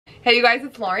Hey you guys,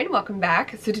 it's Lauren. Welcome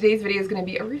back. So today's video is going to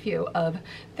be a review of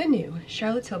the new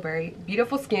Charlotte Tilbury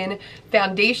Beautiful Skin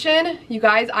Foundation. You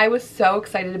guys, I was so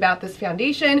excited about this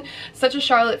foundation. Such a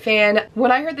Charlotte fan.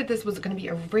 When I heard that this was going to be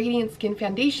a radiant skin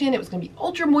foundation, it was going to be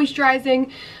ultra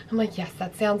moisturizing, I'm like, yes,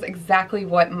 that sounds exactly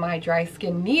what my dry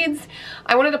skin needs.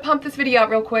 I wanted to pump this video out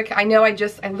real quick. I know I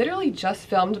literally just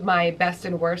filmed my best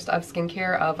and worst of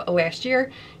skincare of last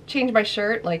year. Changed my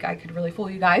shirt, like I could really fool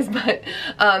you guys, but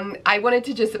I wanted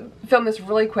to just film this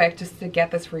really quick just to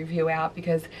get this review out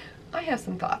because I have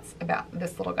some thoughts about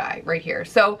this little guy right here.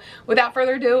 So without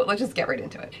further ado, let's just get right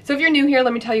into it. So if you're new here,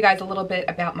 let me tell you guys a little bit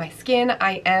about my skin.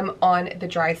 I am on the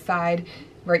dry side.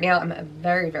 Right now I'm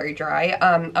very, very dry.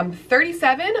 I'm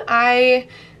 37.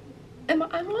 I'm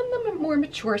on the more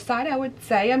mature side, I would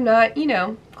say. I'm not, you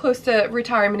know, close to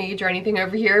retirement age or anything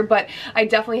over here, but I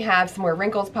definitely have some more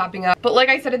wrinkles popping up. But like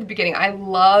I said at the beginning, I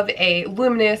love a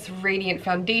luminous, radiant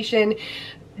foundation.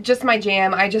 Just my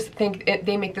jam. I just think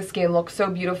they make the skin look so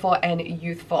beautiful and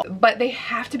youthful. But they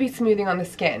have to be smoothing on the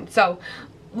skin. So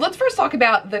let's first talk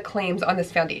about the claims on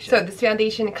this foundation. So this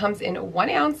foundation comes in 1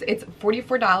 ounce. It's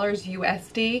 $44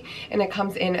 USD, and it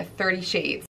comes in 30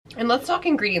 shades. And let's talk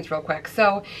ingredients real quick.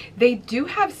 So they do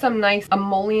have some nice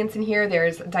emollients in here.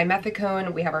 There's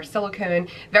dimethicone, we have our silicone,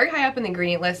 very high up in the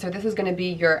ingredient list. So this is gonna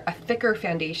be a thicker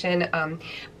foundation.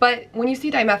 But when you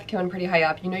see dimethicone pretty high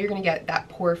up, you know you're gonna get that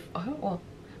pore,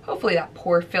 hopefully that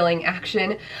pore filling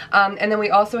action. And then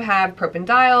we also have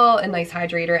propanediol, a nice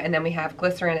hydrator, and then we have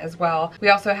glycerin as well. We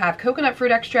also have coconut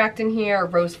fruit extract in here,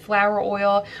 rose flower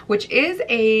oil, which is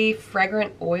a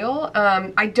fragrant oil.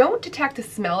 I don't detect a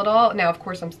smell at all. Now, of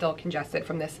course, I'm still congested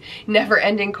from this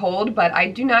never-ending cold, but I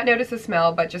do not notice a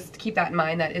smell, but just keep that in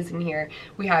mind, that is in here.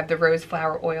 We have the rose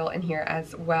flower oil in here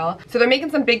as well. So they're making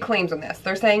some big claims on this.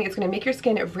 They're saying it's gonna make your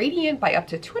skin radiant by up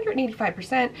to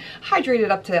 285%,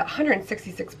 hydrated up to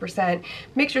 166%,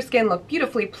 makes your skin look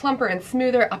beautifully plumper and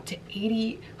smoother up to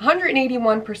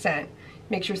 181%,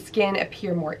 makes your skin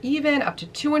appear more even up to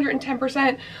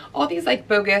 210%, all these like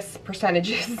bogus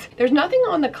percentages. There's nothing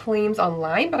on the claims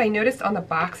online, but I noticed on the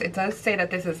box it does say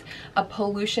that this is a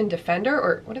pollution defender,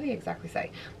 or what do they exactly say?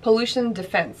 Pollution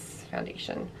defense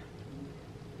foundation.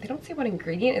 They don't say what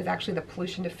ingredient is actually the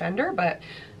pollution defender, but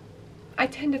I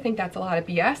tend to think that's a lot of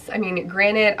BS. I mean,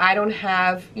 granted, I don't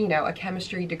have, you know, a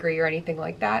chemistry degree or anything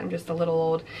like that. I'm just a little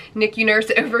old NICU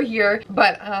nurse over here.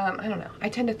 But I don't know. I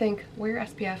tend to think, wear your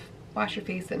SPF, wash your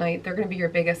face at night. They're going to be your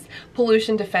biggest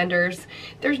pollution defenders.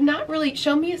 There's not really,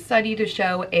 show me a study to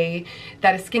show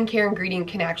that a skincare ingredient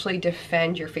can actually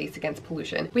defend your face against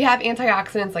pollution. We have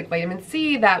antioxidants like vitamin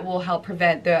C that will help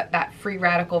prevent that free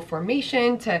radical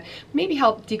formation to maybe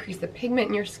help decrease the pigment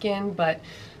in your skin, but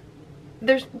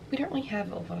we don't really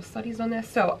have a lot of studies on this,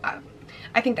 so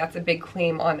I think that's a big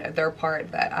claim on their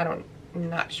part that I'm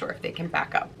not sure if they can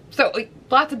back up. So like,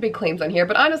 lots of big claims on here,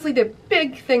 but honestly the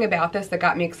big thing about this that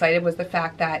got me excited was the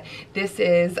fact that this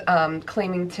is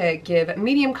claiming to give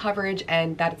medium coverage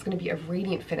and that it's going to be a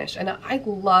radiant finish. And I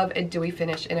love a dewy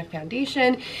finish in a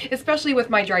foundation, especially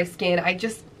with my dry skin.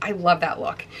 I love that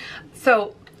look.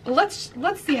 So let's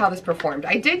see how this performed.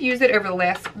 I did use it over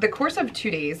the course of 2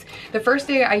 days. The first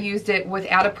day I used it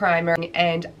without a primer,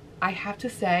 and I have to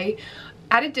say,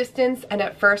 at a distance and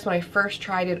at first when I first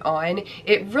tried it on,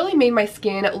 it really made my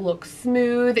skin look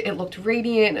smooth, it looked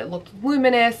radiant, it looked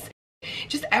luminous.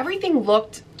 Just everything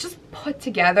looked just put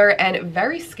together and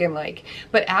very skin-like.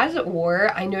 But as it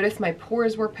wore, I noticed my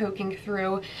pores were poking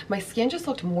through, my skin just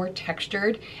looked more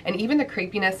textured, and even the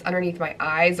crepiness underneath my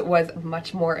eyes was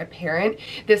much more apparent.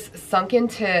 This sunk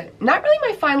into, not really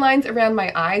my fine lines around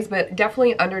my eyes, but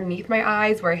definitely underneath my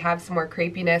eyes where I have some more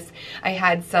crepiness. I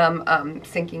had some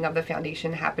sinking of the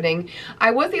foundation happening. I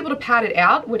was able to pat it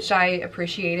out, which I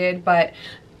appreciated, but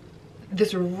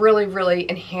this really, really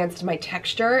enhanced my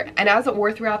texture, and as it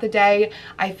wore throughout the day,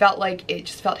 I felt like it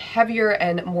just felt heavier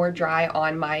and more dry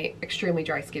on my extremely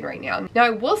dry skin right now. Now I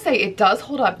will say it does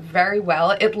hold up very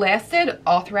well. It lasted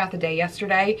all throughout the day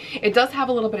yesterday. It does have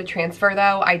a little bit of transfer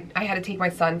though. I had to take my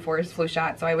son for his flu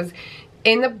shot, so I was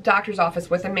in the doctor's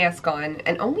office with a mask on,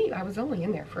 and I was only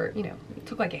in there for, you know, it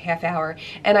took like a half hour,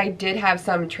 and I did have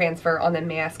some transfer on the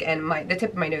mask, and the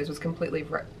tip of my nose was completely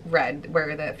red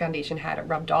where the foundation had it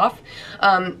rubbed off.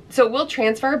 So it will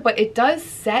transfer, but it does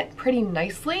set pretty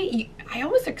nicely. I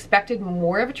almost expected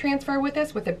more of a transfer with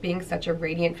this, with it being such a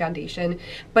radiant foundation,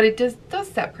 but it does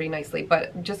set pretty nicely.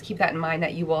 But just keep that in mind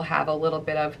that you will have a little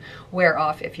bit of wear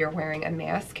off if you're wearing a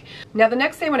mask. Now the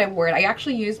next day when I wore it, I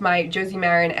actually used my Josie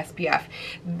Maran SPF.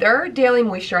 Their daily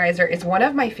moisturizer is one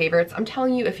of my favorites. I'm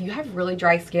telling you, if you have really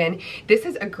dry skin, this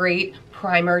is a great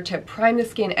primer to prime the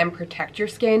skin and protect your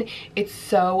skin. It's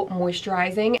so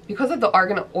moisturizing. Because of the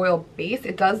argan oil base,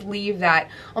 it does leave that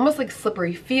almost like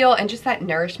slippery feel and just that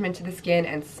nourishment to the skin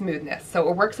and smoothness. So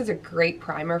it works as a great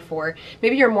primer for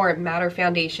maybe your more matter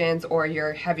foundations or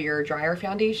your heavier, drier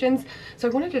foundations. So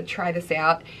I wanted to try this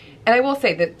out. And I will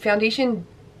say that foundation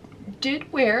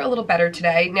did wear a little better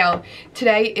today. Now,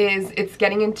 today it's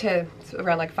getting into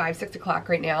around like 5, 6 o'clock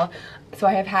right now. So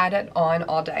I have had it on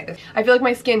all day. I feel like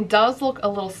my skin does look a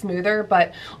little smoother,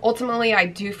 but ultimately I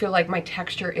do feel like my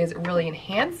texture is really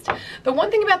enhanced. The one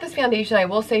thing about this foundation, I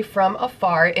will say from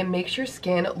afar, it makes your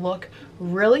skin look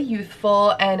really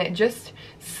youthful and just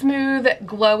smooth,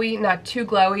 glowy, not too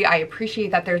glowy. I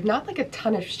appreciate that there's not like a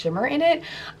ton of shimmer in it.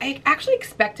 I actually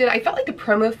expected, I felt like the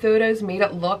promo photos made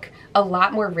it look a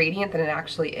lot more radiant than it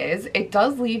actually is. It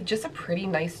does leave just a pretty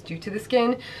nice dew to the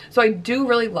skin, so I do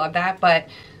really love that. But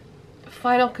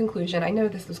final conclusion, I know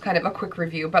this was kind of a quick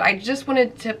review, but I just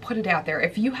wanted to put it out there.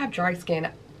 If you have dry skin,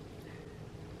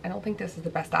 I don't think this is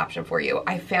the best option for you.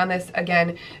 I found this,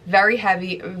 again, very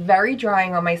heavy, very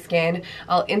drying on my skin.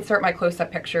 I'll insert my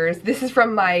close-up pictures. This is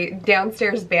from my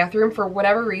downstairs bathroom. For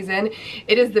whatever reason,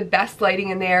 it is the best lighting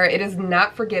in there. It is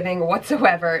not forgiving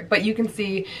whatsoever, but you can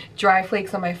see dry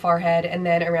flakes on my forehead and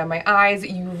then around my eyes.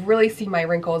 You really see my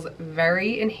wrinkles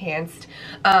very enhanced.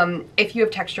 If you have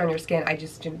texture on your skin, I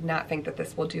just do not think that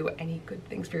this will do any good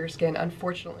things for your skin,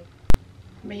 unfortunately.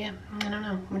 But yeah, I don't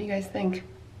know. What do you guys think?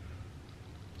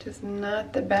 Just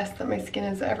not the best that my skin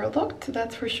has ever looked,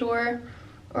 that's for sure.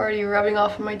 Already rubbing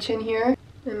off on my chin here.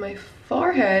 And my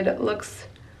forehead looks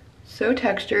so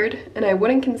textured, and I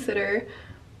wouldn't consider,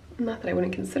 not that I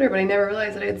wouldn't consider, but I never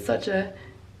realized that I had such a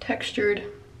textured,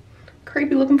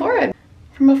 creepy looking forehead.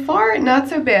 From afar, not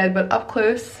so bad, but up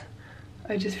close,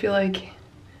 I just feel like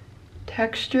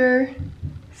texture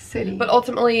city. But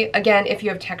ultimately, again, if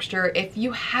you have texture, if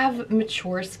you have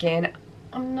mature skin,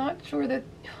 I'm not sure that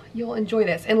you'll enjoy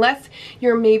this. Unless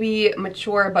you're maybe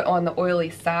mature but on the oily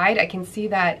side, I can see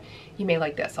that you may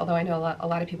like this. Although I know a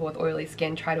lot of people with oily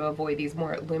skin try to avoid these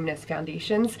more luminous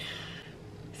foundations.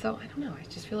 So I don't know, I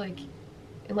just feel like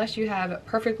unless you have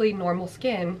perfectly normal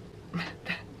skin,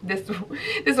 this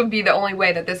would be the only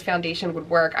way that this foundation would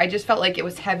work. I just felt like it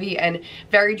was heavy and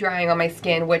very drying on my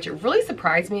skin, which really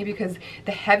surprised me because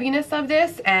the heaviness of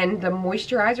this and the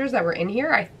moisturizers that were in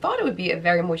here, I thought it would be a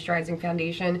very moisturizing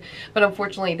foundation, but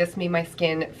unfortunately this made my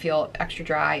skin feel extra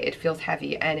dry. It feels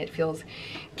heavy and it feels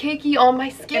cakey on my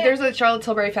skin. If there's a Charlotte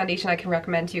Tilbury foundation I can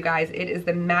recommend to you guys, it is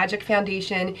the Magic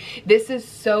Foundation. This is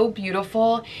so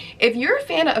beautiful. If you're a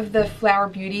fan of the Flower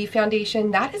Beauty foundation,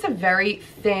 that is a very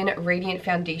thin, radiant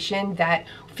foundation that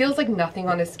feels like nothing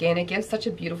on the skin. It gives such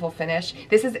a beautiful finish.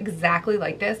 This is exactly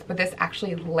like this, but this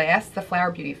actually lasts. The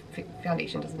Flower Beauty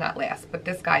foundation does not last, but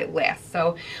this guy lasts.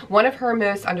 So one of her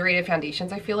most underrated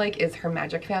foundations, I feel like, is her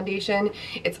Magic Foundation.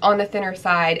 It's on the thinner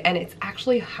side and it's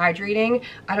actually hydrating.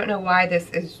 I don't know why this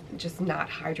is just not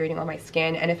hydrating on my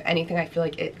skin, and if anything, I feel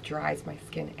like it dries my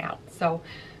skin out. So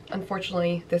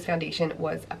unfortunately, this foundation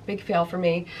was a big fail for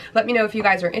me. Let me know if you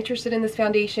guys are interested in this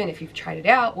foundation, if you've tried it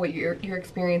out, what your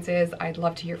experience is. I'd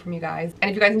love to hear from you guys. And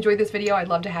if you guys enjoyed this video, I'd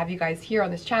love to have you guys here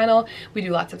on this channel. We do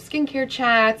lots of skincare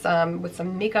chats with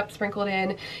some makeup sprinkled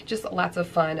in, just lots of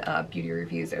fun beauty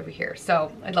reviews over here.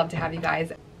 So I'd love to have you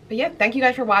guys. But yeah, thank you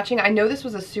guys for watching. I know this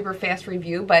was a super fast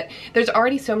review, but there's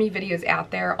already so many videos out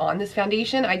there on this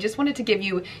foundation. I just wanted to give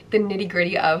you the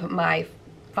nitty-gritty of my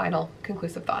final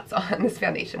conclusive thoughts on this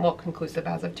foundation. Well, conclusive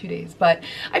as of 2 days, but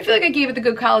I feel like I gave it the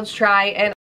good college try.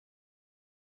 And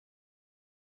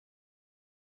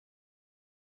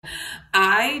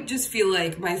I just feel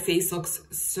like my face looks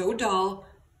so dull,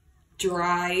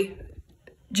 dry,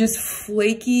 just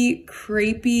flaky,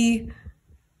 crepey.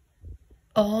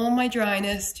 All my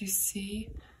dryness. Do you see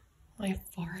my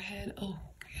forehead? Oh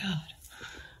God.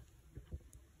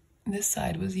 This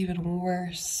side was even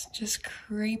worse. Just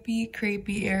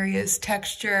crepey areas,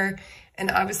 texture,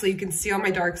 and obviously you can see all my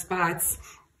dark spots.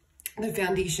 The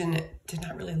foundation did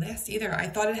not really last either. I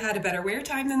thought it had a better wear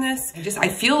time than this. I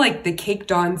feel like the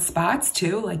caked on spots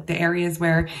too, like the areas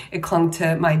where it clung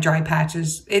to my dry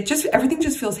patches. Everything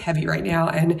just feels heavy right now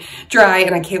and dry,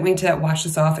 and I can't wait to wash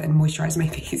this off and moisturize my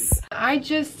face.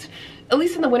 At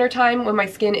least in the wintertime when my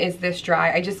skin is this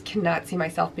dry, I just cannot see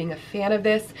myself being a fan of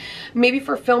this. Maybe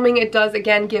for filming it does,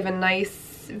 again, give a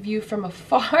nice view from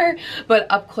afar, but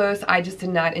up close I just did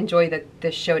not enjoy that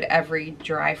this showed every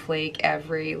dry flake,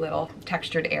 every little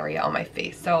textured area on my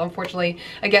face. So unfortunately,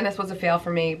 again, this was a fail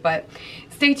for me, but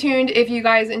stay tuned if you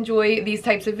guys enjoy these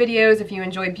types of videos, if you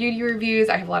enjoy beauty reviews.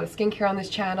 I have a lot of skincare on this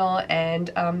channel,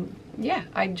 and yeah,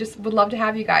 I just would love to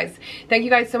have you guys. Thank you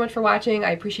guys so much for watching.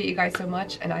 I appreciate you guys so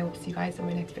much, and I will see you guys in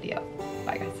my next video.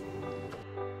 Bye guys.